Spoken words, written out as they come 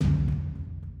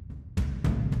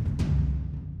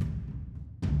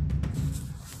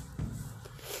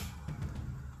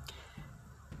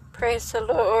Praise the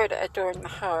Lord, adorn the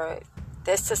heart.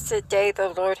 This is the day the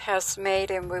Lord has made,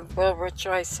 and we will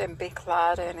rejoice and be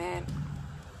glad in it.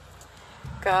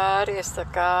 God is the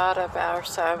God of our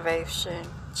salvation.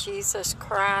 Jesus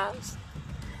Christ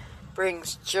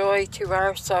brings joy to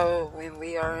our soul when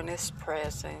we are in His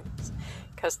presence,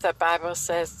 because the Bible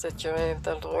says the joy of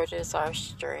the Lord is our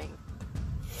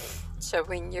strength. So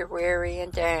when you're weary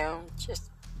and down,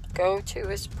 just go to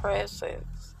His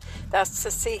presence. That's the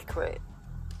secret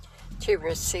to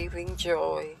receiving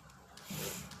joy.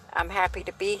 I'm happy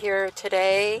to be here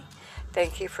today.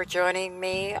 Thank you for joining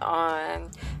me on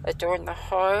Adorn the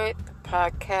Heart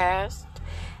podcast.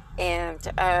 And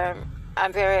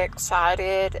I'm very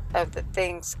excited of the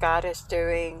things God is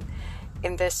doing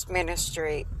in this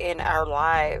ministry, in our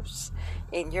lives,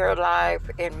 in your life,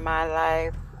 in my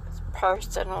life.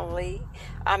 Personally,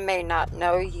 I may not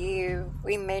know you,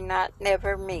 we may not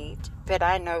never meet, but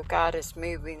I know God is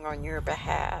moving on your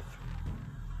behalf.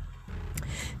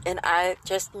 And I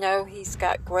just know He's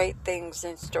got great things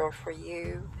in store for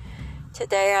you.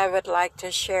 Today I would like to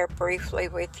share briefly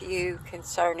with you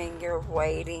concerning your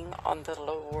waiting on the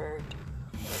Lord.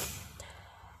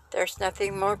 There's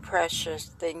nothing more precious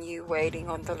than you waiting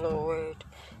on the Lord.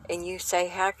 And you say,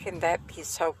 how can that be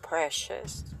so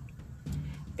precious?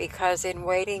 Because in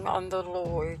waiting on the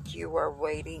Lord, you are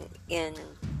waiting in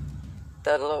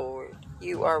the Lord.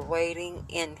 You are waiting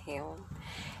in Him.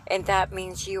 And that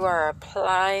means you are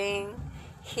applying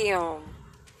Him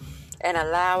and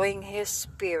allowing His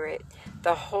Spirit,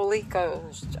 the Holy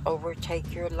Ghost,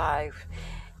 overtake your life.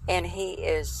 And He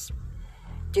is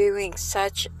doing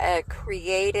such a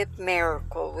creative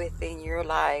miracle within your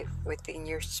life, within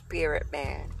your spirit,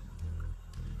 man.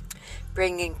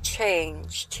 Bringing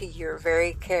change to your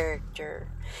very character.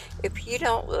 If you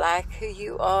don't like who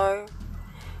you are,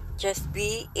 just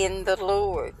be in the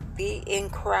Lord. Be in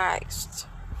Christ.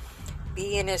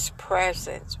 Be in His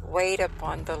presence. Wait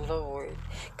upon the Lord.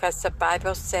 Because the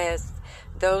Bible says,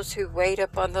 those who wait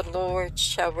upon the Lord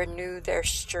shall renew their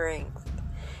strength.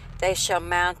 They shall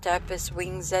mount up as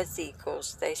wings as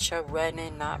eagles. They shall run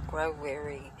and not grow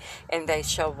weary. And they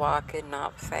shall walk and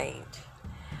not faint.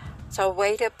 So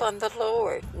wait upon the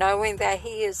Lord, knowing that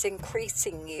He is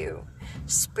increasing you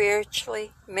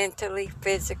spiritually, mentally,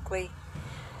 physically,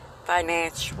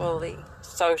 financially,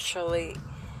 socially,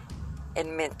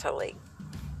 and mentally.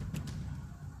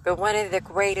 But one of the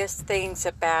greatest things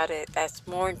about it that's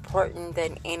more important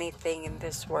than anything in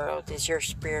this world is your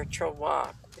spiritual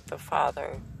walk with the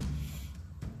Father.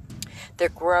 The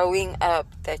growing up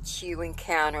that you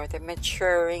encounter, the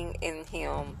maturing in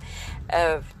Him,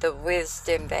 of the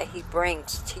wisdom that He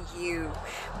brings to you.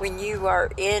 When you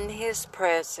are in His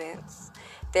presence,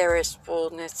 there is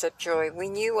fullness of joy.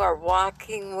 When you are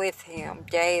walking with Him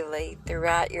daily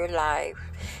throughout your life,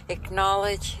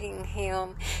 acknowledging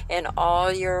Him in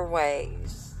all your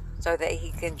ways so that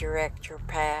He can direct your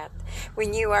path.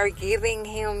 When you are giving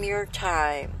Him your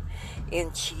time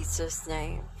in Jesus'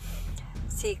 name.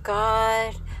 See,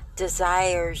 God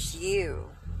desires you.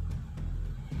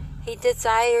 He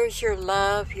desires your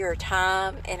love, your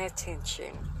time, and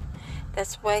attention.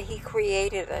 That's what He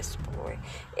created us for,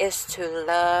 is to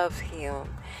love Him.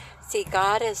 See,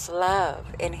 God is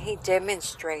love, and He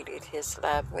demonstrated His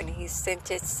love when He sent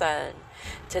His Son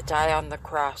to die on the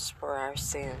cross for our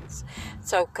sins.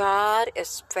 So God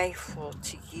is faithful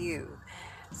to you,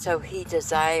 so He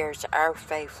desires our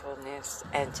faithfulness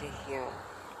unto Him.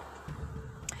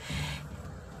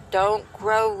 Don't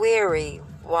grow weary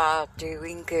while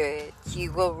doing good.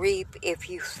 You will reap if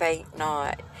you faint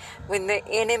not. When the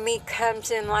enemy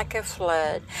comes in like a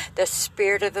flood, the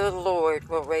Spirit of the Lord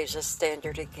will raise a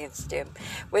standard against him.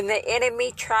 When the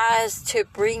enemy tries to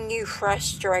bring you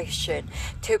frustration,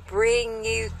 to bring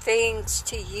you things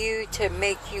to you to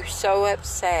make you so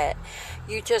upset,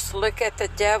 you just look at the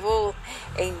devil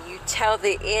and you tell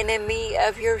the enemy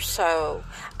of your soul,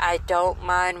 I don't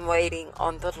mind waiting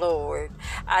on the Lord.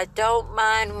 I don't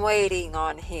mind waiting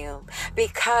on Him.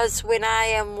 Because when I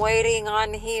am waiting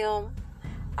on Him,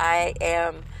 I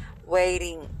am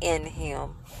waiting in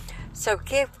Him. So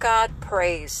give God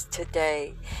praise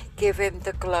today. Give Him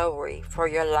the glory for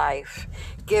your life.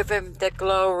 Give Him the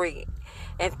glory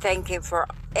and thank Him for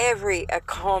every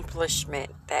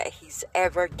accomplishment that He's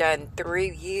ever done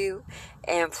through you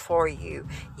and for you.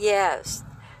 Yes,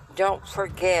 don't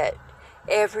forget,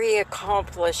 every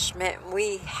accomplishment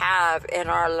we have in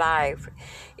our life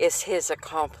is His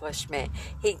accomplishment.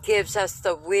 He gives us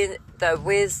the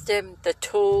wisdom, the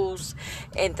tools,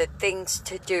 and the things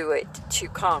to do it, to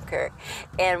conquer.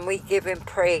 And we give Him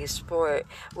praise for it.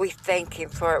 We thank Him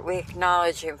for it. We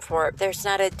acknowledge Him for it. There's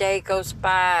not a day goes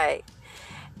by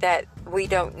that we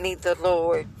don't need the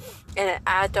Lord. And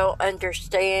I don't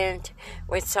understand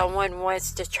when someone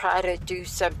wants to try to do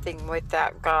something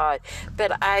without God.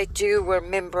 But I do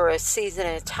remember a season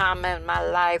and time in my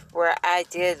life where I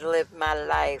did live my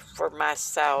life for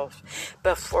myself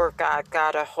before God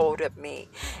got a hold of me.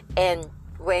 And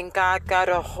when God got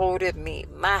a hold of me,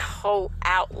 my whole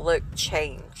outlook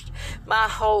changed. My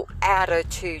whole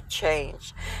attitude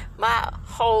changed. My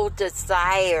whole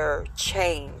desire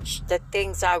changed. The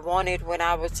things I wanted when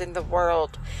I was in the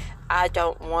world, I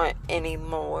don't want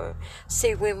anymore.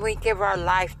 See, when we give our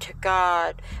life to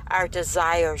God, our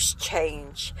desires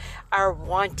change. Our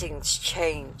wantings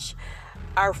change.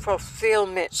 Our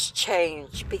fulfillments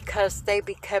change because they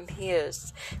become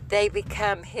His. They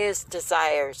become His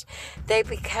desires. They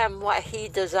become what He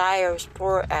desires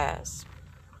for us.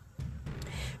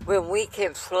 When we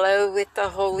can flow with the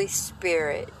Holy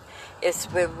Spirit, it's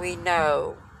when we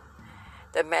know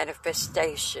the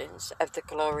manifestations of the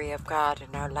glory of God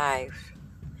in our life.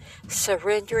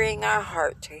 Surrendering our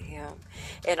heart to Him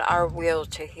and our will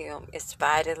to Him is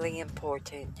vitally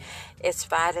important. It's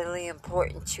vitally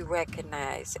important to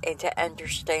recognize and to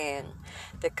understand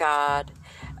the God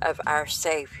of our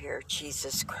Savior,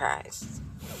 Jesus Christ.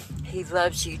 He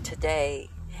loves you today,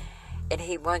 and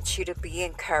He wants you to be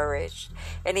encouraged,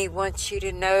 and He wants you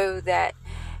to know that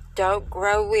don't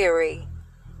grow weary.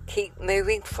 Keep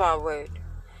moving forward,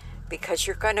 because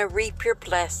you're going to reap your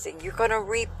blessing. You're going to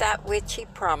reap that which He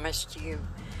promised you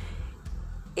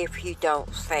if you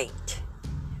don't faint.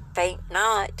 Faint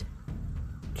not.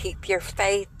 Keep your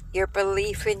faith, your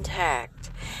belief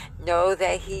intact. Know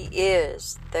that He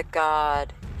is the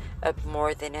God of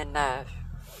more than enough.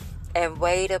 And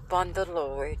wait upon the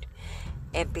Lord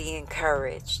and be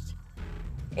encouraged.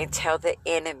 And tell the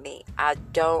enemy, I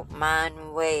don't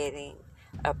mind waiting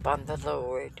upon the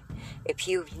Lord. If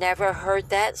you've never heard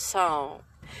that song,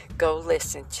 go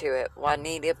listen to it.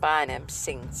 Juanita Bynum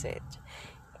sings it.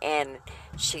 And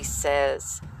she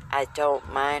says, I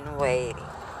don't mind waiting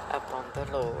upon the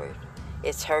Lord.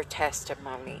 It's her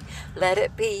testimony. Let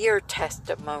it be your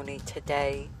testimony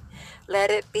today. Let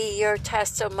it be your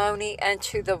testimony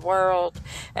unto the world,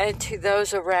 and to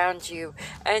those around you,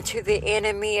 and to the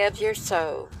enemy of your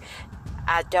soul.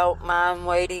 I don't mind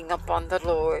waiting upon the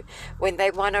Lord. When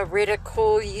they want to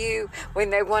ridicule you, when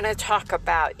they want to talk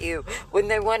about you, when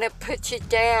they want to put you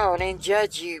down and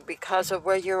judge you because of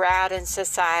where you're at in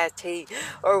society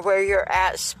or where you're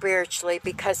at spiritually,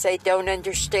 because they don't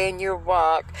understand your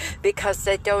walk, because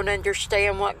they don't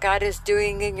understand what God is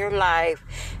doing in your life,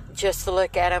 just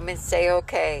look at them and say,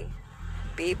 okay,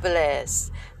 be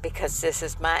blessed, because this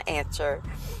is my answer.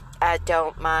 I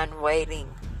don't mind waiting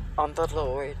on the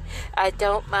Lord. I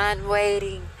don't mind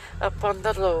waiting upon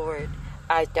the Lord.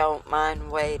 I don't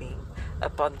mind waiting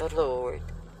upon the Lord.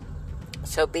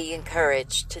 So be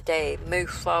encouraged today. Move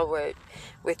forward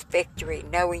with victory,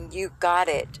 knowing you got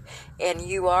it, and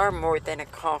you are more than a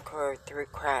conqueror through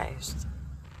Christ.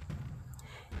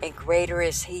 And greater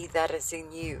is He that is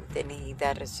in you than he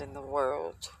that is in the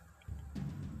world.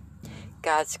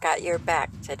 God's got your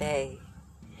back today.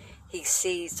 He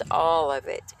sees all of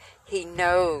it. He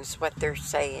knows what they're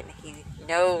saying. He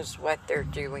knows what they're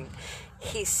doing.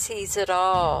 He sees it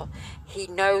all. He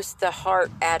knows the heart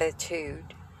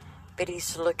attitude. But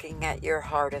He's looking at your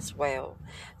heart as well.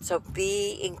 So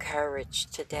be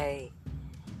encouraged today.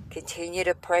 Continue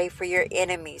to pray for your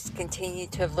enemies. Continue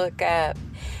to look up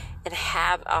and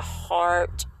have a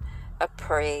heart of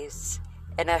praise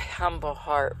and a humble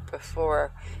heart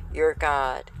before your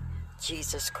God,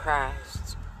 Jesus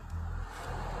Christ,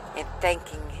 and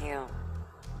thanking Him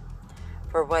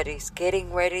for what He's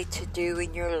getting ready to do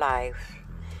in your life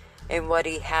and what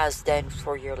He has done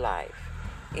for your life.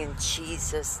 In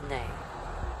Jesus' name,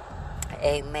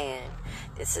 amen.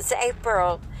 This is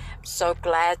April. I'm so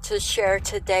glad to share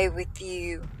today with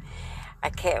you.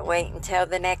 I can't wait until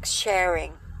the next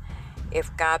sharing.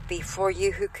 If God be for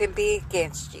you, who can be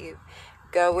against you?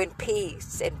 Go in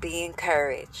peace and be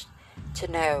encouraged to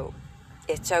know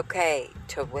it's okay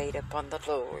to wait upon the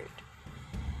Lord.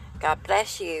 God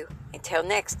bless you. Until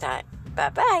next time.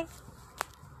 Bye-bye.